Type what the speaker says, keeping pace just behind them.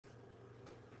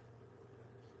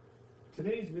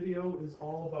Today's video is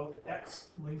all about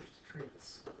X-linked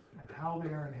traits and how they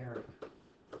are inherited.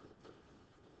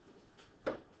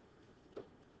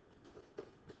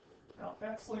 Now,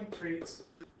 X-linked traits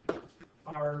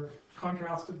are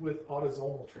contrasted with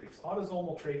autosomal traits.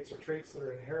 Autosomal traits are traits that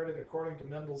are inherited according to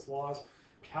Mendel's laws.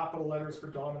 Capital letters for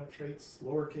dominant traits,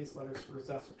 lowercase letters for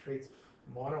recessive traits,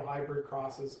 monohybrid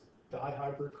crosses,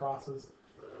 dihybrid crosses.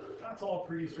 That's all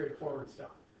pretty straightforward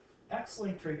stuff.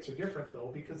 X-linked traits are different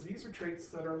though, because these are traits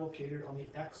that are located on the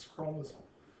X chromosome,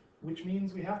 which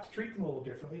means we have to treat them a little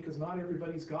differently because not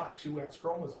everybody's got two X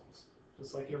chromosomes.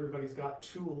 Just like everybody's got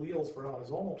two alleles for an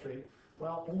autosomal trait,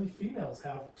 well, only females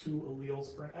have two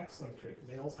alleles for an X-linked trait.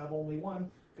 Males have only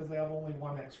one because they have only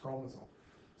one X chromosome.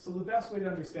 So the best way to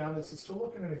understand this is to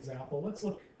look at an example. Let's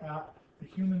look at the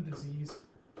human disease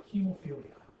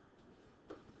hemophilia.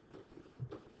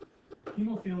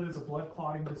 Hemophilia is a blood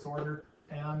clotting disorder,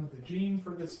 and the gene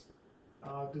for this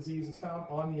disease is found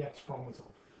on the X chromosome.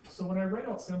 So when I write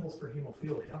out symbols for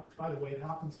hemophilia, by the way, it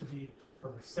happens to be a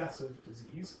recessive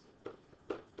disease.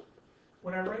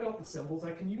 When I write out the symbols,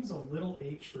 I can use a little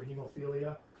h for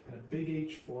hemophilia and a big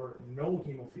H for no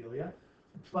hemophilia,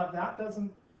 but that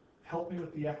doesn't help me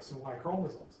with the X and Y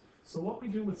chromosomes. So what we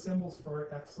do with symbols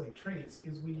for X-linked traits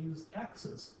is we use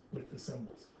X's with the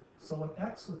symbols. So an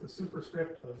X with a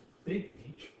superscript of big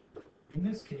H, in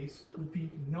this case, would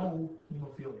be no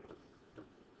hemophilia.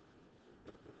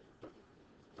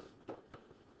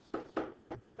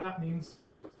 That means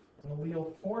an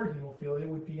allele for hemophilia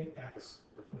would be an X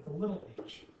with a little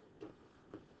h.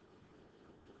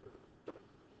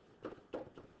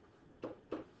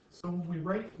 So when we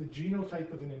write the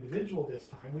genotype of an individual this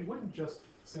time, we wouldn't just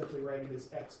simply write it as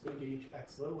X big H,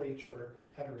 X little h for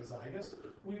heterozygous.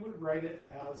 We would write it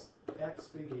as X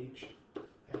big H,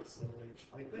 X little h,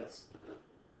 like this.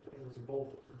 Those are both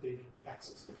big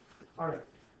X's. All right.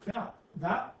 Now,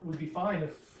 that would be fine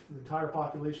if the entire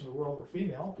population of the world were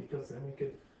female, because then we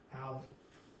could have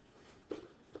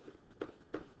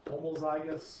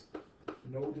homozygous,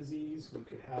 no disease. We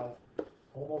could have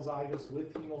homozygous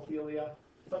with hemophilia.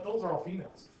 But those are all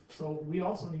females. So we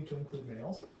also need to include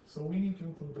males. So we need to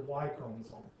include the Y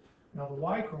chromosome. Now, the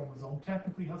Y chromosome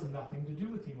technically has nothing to do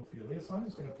with hemophilia, so I'm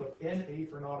just going to put NA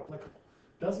for not applicable.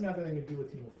 Doesn't have anything to do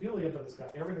with hemophilia, but it's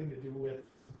got everything to do with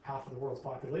half of the world's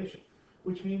population,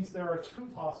 which means there are two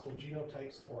possible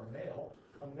genotypes for a male.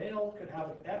 A male could have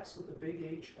an X with a big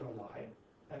H and a Y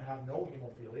and have no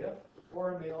hemophilia,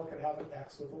 or a male could have an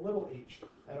X with a little h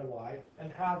and a Y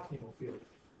and have hemophilia.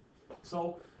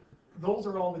 So those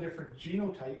are all the different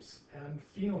genotypes and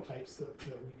phenotypes that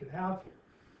we could have here.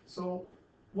 So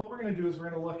what we're going to do is we're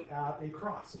going to look at a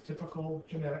cross, a typical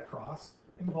genetic cross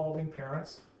involving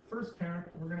parents. First parent,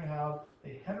 we're going to have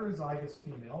a heterozygous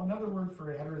female. Another word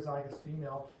for a heterozygous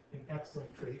female in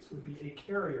X-linked traits would be a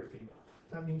carrier female.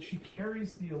 That means she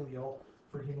carries the allele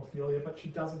for hemophilia, but she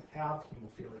doesn't have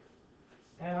hemophilia.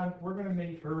 And we're going to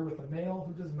mate her with a male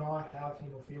who does not have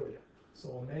hemophilia.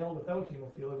 So a male without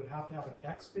hemophilia would have to have an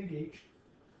X big H,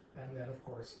 and then, of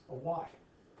course, a Y.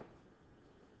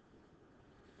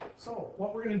 So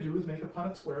what we're going to do is make a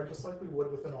Punnett Square just like we would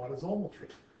with an autosomal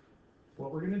trait.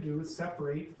 What we're going to do is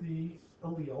separate the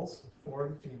alleles for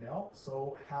the female.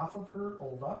 So half of her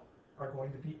ova are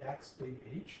going to be X big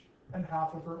H, and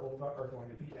half of her ova are going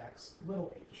to be X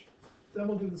little h. Then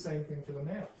we'll do the same thing for the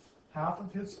male. Half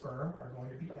of his sperm are going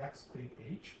to be X big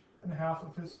H, and half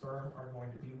of his sperm are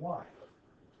going to be Y.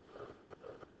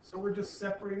 So we're just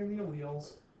separating the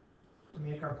alleles to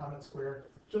make our Punnett Square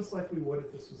just like we would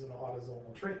if this was an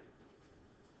autosomal trait.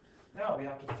 Now we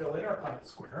have to fill in our Punnett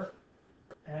Square.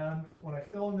 And when I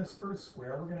fill in this first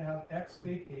square, we're going to have X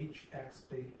big H, X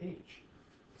big H.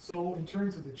 So in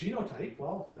terms of the genotype,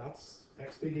 well, that's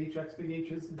X big H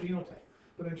is the genotype.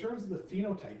 But in terms of the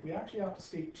phenotype, we actually have to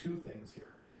state two things here.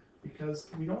 Because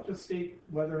we don't just state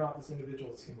whether or not this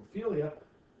individual is hemophilia,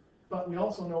 but we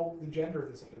also know the gender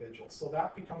of this individual. So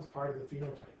that becomes part of the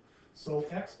phenotype. So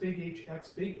X big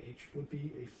H would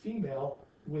be a female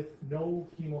with no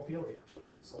hemophilia.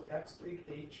 So X big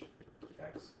H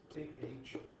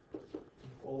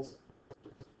equals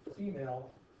female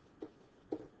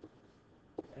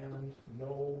and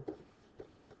no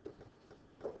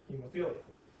hemophilia.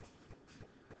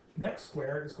 Next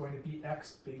square is going to be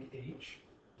X big H,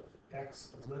 X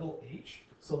little h.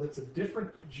 So that's a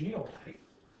different genotype,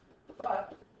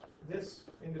 but this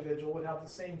individual would have the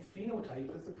same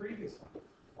phenotype as the previous one.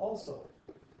 Also,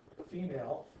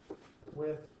 female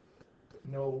with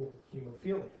no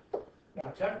hemophilia.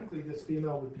 Now, technically, this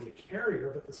female would be a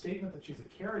carrier, but the statement that she's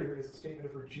a carrier is a statement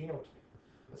of her genotype.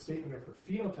 The statement of her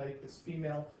phenotype is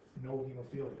female, no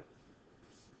hemophilia.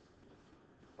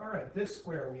 All right, this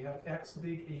square, we have X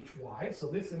big HY. So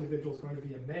this individual is going to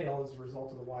be a male as a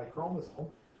result of the Y chromosome.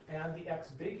 And the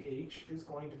X big H is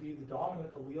going to be the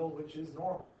dominant allele, which is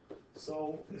normal.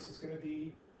 So this is going to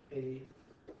be a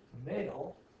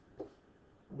male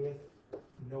with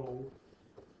no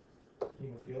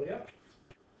hemophilia.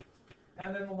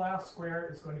 And then the last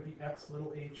square is going to be X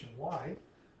little h and Y.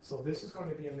 So this is going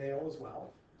to be a male as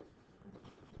well.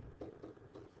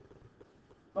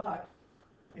 But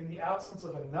in the absence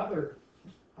of another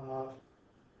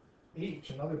H,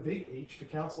 another big H, to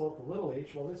cancel out the little h,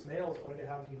 well, this male is going to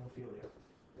have hemophilia.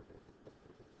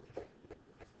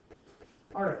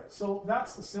 All right, so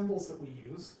that's the symbols that we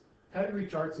use. Pedigree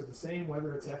charts are the same,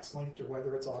 whether it's X-linked or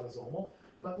whether it's autosomal.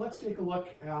 But let's take a look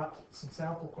at some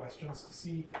sample questions to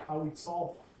see how we'd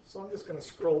solve them. So I'm just going to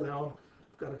scroll down.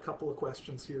 I've got a couple of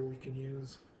questions here we can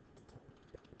use.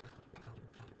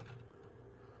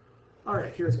 All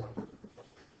right, here's one.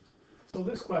 So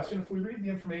this question, if we read the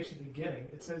information at the beginning,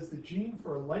 it says the gene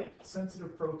for a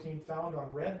light-sensitive protein found on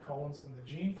red cones and the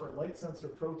gene for a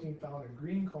light-sensitive protein found in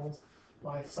green cones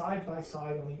lie side by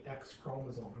side on the X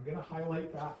chromosome. I'm going to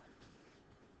highlight that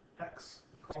X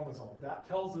chromosome. That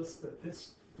tells us that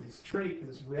this trait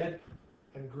is red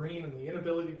and green, and the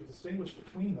inability to distinguish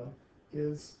between them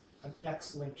is an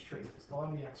X-linked trait. It's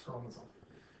on the X chromosome.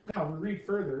 Now, we read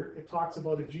further, it talks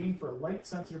about a gene for a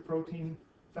light-sensitive protein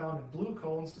found in blue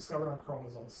cones discovered on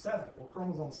chromosome 7. Well,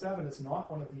 chromosome 7 is not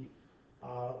one of the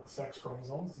sex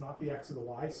chromosomes. It's not the X or the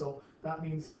Y, so that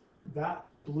means that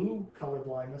blue color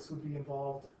blindness would be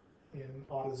involved in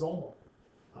autosomal.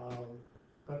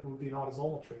 That would be an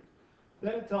autosomal trait.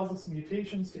 Then it tells us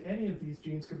mutations to any of these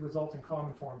genes could result in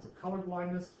common forms of color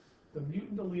blindness. The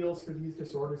mutant alleles for these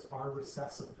disorders are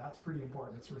recessive. That's pretty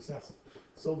important. It's recessive.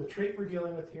 So the trait we're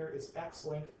dealing with here is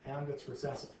X-linked and it's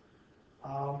recessive.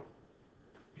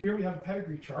 Here we have a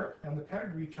pedigree chart, and the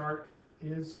pedigree chart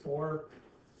is for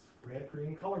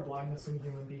red-green color blindness in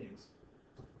human beings.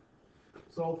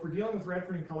 So if we're dealing with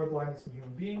red-green color blindness in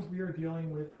human beings, we are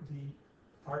dealing with the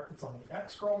part that's on the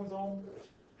X chromosome,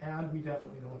 and we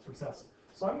definitely know it's recessive.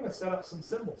 So I'm going to set up some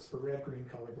symbols for red-green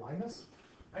color blindness.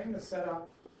 I'm going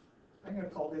to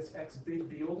call this X big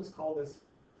B. We'll just call this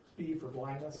B for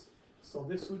blindness. So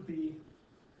this would be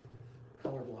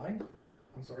colorblind.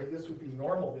 I'm sorry, this would be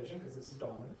normal vision because this is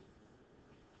dominant.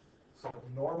 So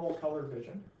normal color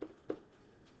vision.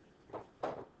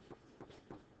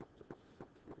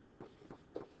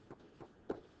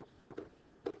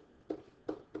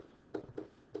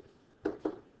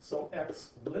 So X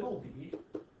little b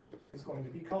is going to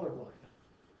be colorblind.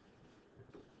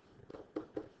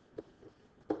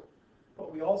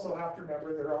 But we also have to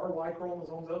remember there are Y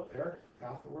chromosomes out there.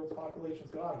 Half the world's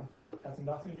population's got them. Has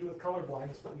nothing to do with color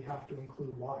blindness, but we have to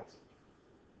include Ys.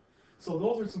 So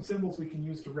those are some symbols we can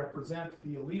use to represent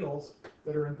the alleles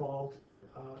that are involved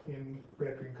in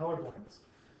red-green color blindness.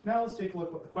 Now let's take a look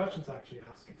at what the question's actually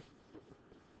asking.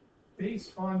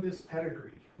 Based on this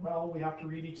pedigree, well, we have to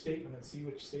read each statement and see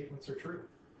which statements are true.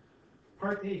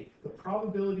 Part A, the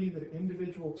probability that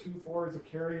individual 2,4 is a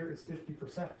carrier is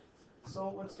 50%.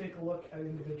 So let's take a look at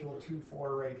individual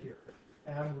 2,4 right here.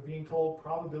 And we're being told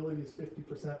probability is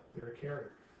 50% they're a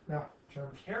carrier. Now, term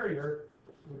carrier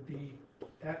would be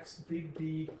X big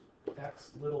B, X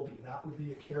little b. That would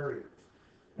be a carrier.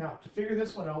 Now, to figure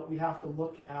this one out, we have to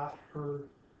look at her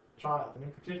child. And in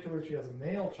particular, she has a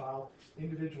male child,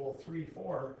 individual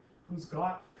 3,4, who's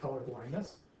got color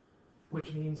blindness,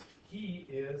 which means he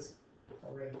is,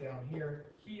 I'll write it down here,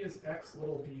 he is X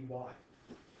little by.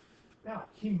 Now,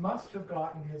 he must have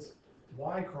gotten his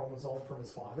Y chromosome from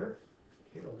his father.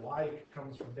 Okay, the Y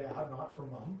comes from dad, not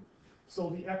from mom. So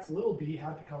the X little b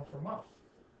had to come from mom.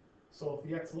 So if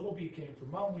the X little b came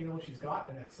from mom, we know she's got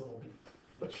an X little b.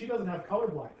 But she doesn't have color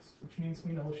blindness, which means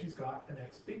we know she's got an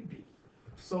X big B.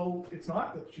 So it's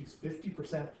not that she's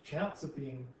 50% chance of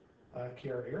being a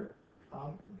carrier.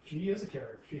 She is a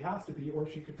carrier. She has to be, or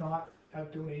she could not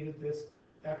have donated this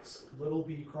X little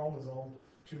b chromosome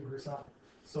to her son.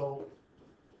 So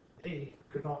A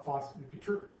could not possibly be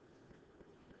true.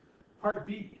 Part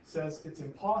B says it's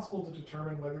impossible to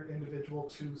determine whether individual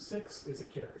 2,6 is a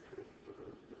carrier.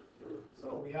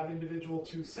 So we have individual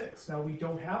 2,6. Now we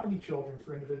don't have any children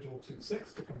for individual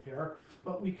 2,6 to compare,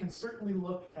 but we can certainly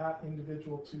look at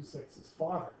individual 2,6's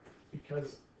father,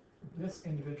 because this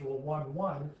individual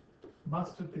 1,1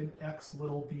 must have been X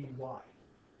little by.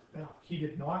 Now, he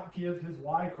did not give his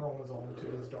Y chromosome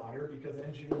to his daughter, because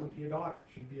then she wouldn't be a daughter,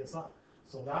 she'd be a son.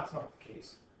 So that's not the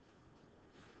case.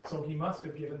 So he must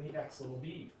have given the X little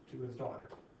b to his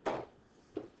daughter.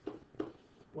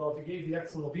 Well, if you gave the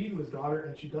X little b to his daughter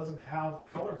and she doesn't have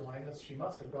color blindness, she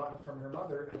must have gotten from her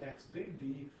mother an X big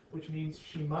B, which means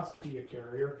she must be a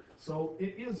carrier. So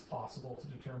it is possible to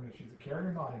determine if she's a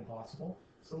carrier, not impossible.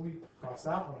 So we cross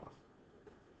that one off.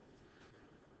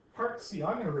 Part C,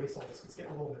 I'm going to erase all this. It's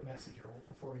getting a little bit messy here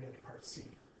before we get to part C.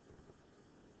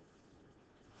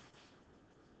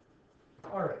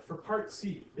 All right, for part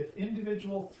C, if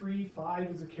individual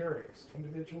 3,5 is a carrier, so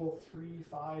individual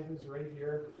 3,5 is right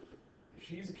here. If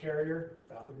she's a carrier,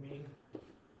 that would mean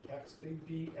X big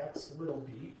B, X little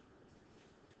b.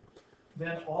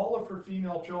 Then all of her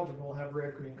female children will have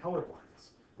red-green color blindness.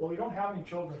 Well, we don't have any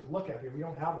children to look at here. We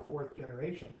don't have a fourth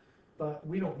generation, but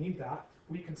we don't need that.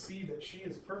 We can see that she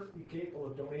is perfectly capable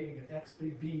of donating an X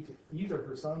big B to either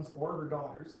her sons or her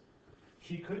daughters.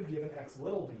 She could give an X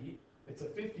little b. It's a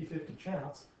 50-50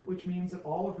 chance, which means that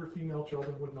all of her female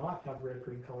children would not have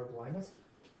red-green color blindness.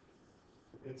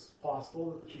 It's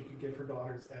possible that she could give her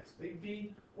daughters X big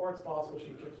B, or it's possible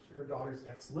she could give her daughters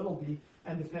X little b,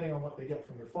 and depending on what they get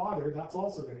from their father, that's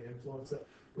also going to influence it,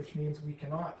 which means we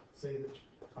cannot say that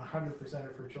 100%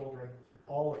 of her children,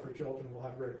 all of her children will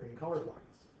have red-green color blindness.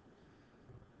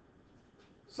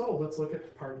 So let's look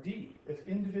at part D. If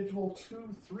individual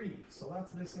 2,3, so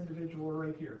that's this individual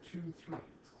right here, 2,3.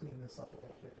 Let's clean this up a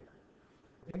little bit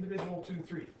here. Individual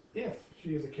 2,3, if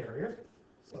she is a carrier,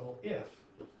 so if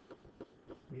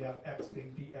we have X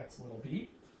big B, X little b,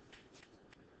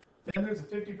 then there's a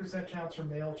 50% chance her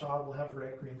male child will have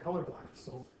red-green color blindness.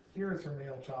 So here is her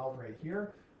male child right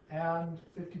here, and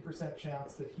 50%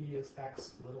 chance that he is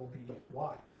X little b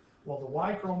Y. Well, the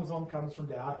Y chromosome comes from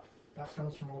dad. That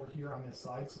comes from over here on this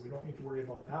side, so we don't need to worry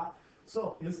about that.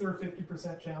 So is there a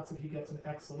 50% chance that he gets an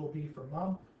X little b from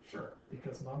mom? Sure,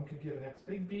 because mom could give an X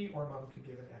big B or mom could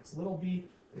give an X little b.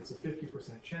 It's a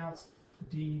 50% chance.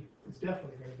 D is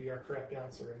definitely going to be our correct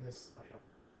answer in this item.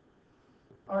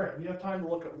 All right, we have time to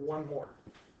look at one more.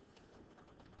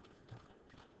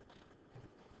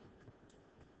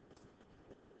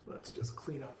 Let's just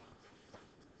clean up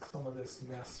some of this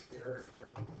mess here.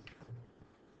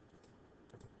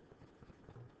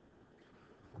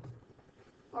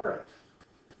 All right.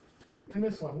 In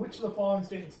this one, which of the following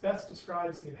statements best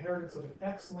describes the inheritance of an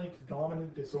X-linked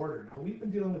dominant disorder? Now, we've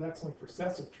been dealing with X-linked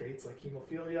recessive traits like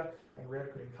hemophilia and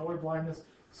red-green color blindness.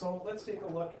 So let's take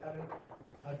a look at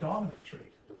a dominant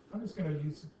trait. I'm just going to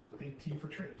use big T for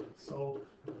trait. So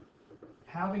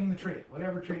having the trait,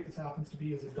 whatever trait this happens to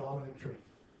be, is a dominant trait,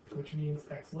 which means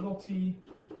X little t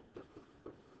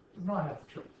does not have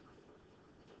the trait.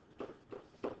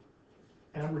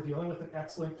 And we're dealing with an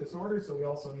X-linked disorder, so we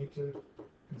also need to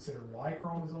consider Y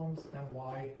chromosomes, and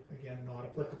Y, again, not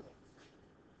applicable.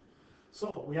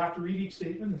 So we have to read each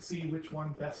statement and see which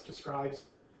one best describes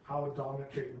how a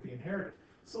dominant trait would be inherited.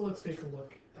 So let's take a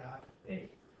look at A.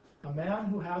 A man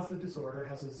who has the disorder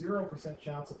has a 0%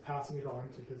 chance of passing it on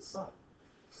to his son.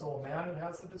 So a man who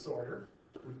has the disorder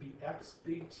would be X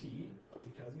big T,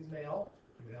 because he's male,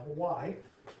 he would have a Y.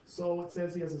 So it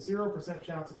says he has a 0%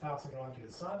 chance of passing it on to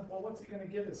his son. Well, what's he going to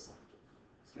give his son?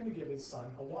 He's going to give his son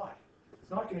a Y. He's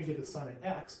not going to give his son an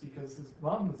X because his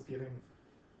mom is giving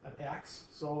an X.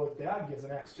 So if dad gives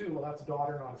an X too, well, that's a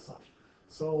daughter, not a son.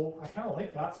 So I kind of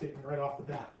like that statement right off the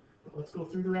bat. But let's go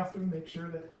through the rest of them, make sure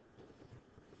that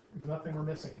there's nothing we're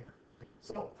missing here.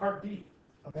 So part B.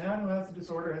 A man who has the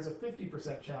disorder has a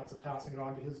 50% chance of passing it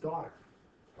on to his daughter.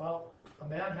 Well, a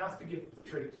man has to give the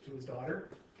trait to his daughter,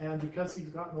 and because he's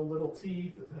got no little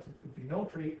t, there would be no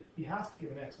trait, he has to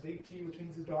give an X big T, which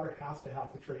means his daughter has to have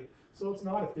the trait. So it's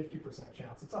not a 50%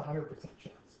 chance, it's a 100%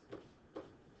 chance.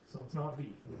 So it's not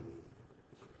B.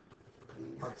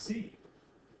 Part C.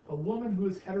 A woman who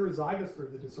is heterozygous for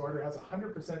the disorder has a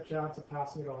 100% chance of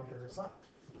passing it on to her son.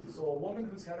 So a woman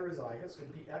who's heterozygous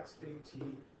would be X big T,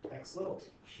 X little t.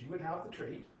 She would have the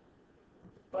trait,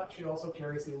 but she also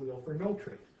carries the allele for no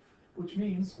trait, which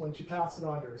means when she passes it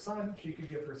on to her son, she could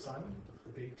give her son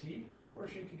the big T, or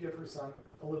she could give her son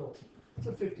a little t. It's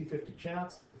a 50-50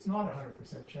 chance. It's not a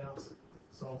 100% chance,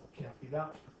 so it can't be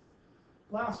that.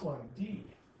 Last one, D.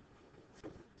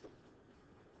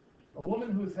 A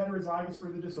woman who is heterozygous for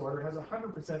the disorder has a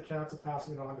 100% chance of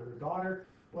passing it on to her daughter.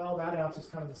 Well, that answer is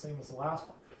kind of the same as the last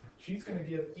one. She's going to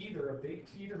give either a big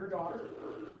T to her daughter,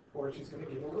 or she's going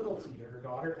to give a little t to her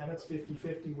daughter, and it's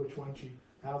 50-50 which one she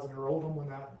has in her ovum when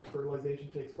that fertilization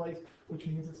takes place, which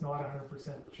means it's not a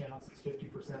 100% chance, it's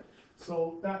 50%.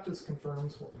 So that just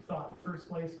confirms what we thought in the first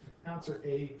place. Answer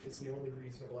A is the only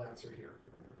reasonable answer here.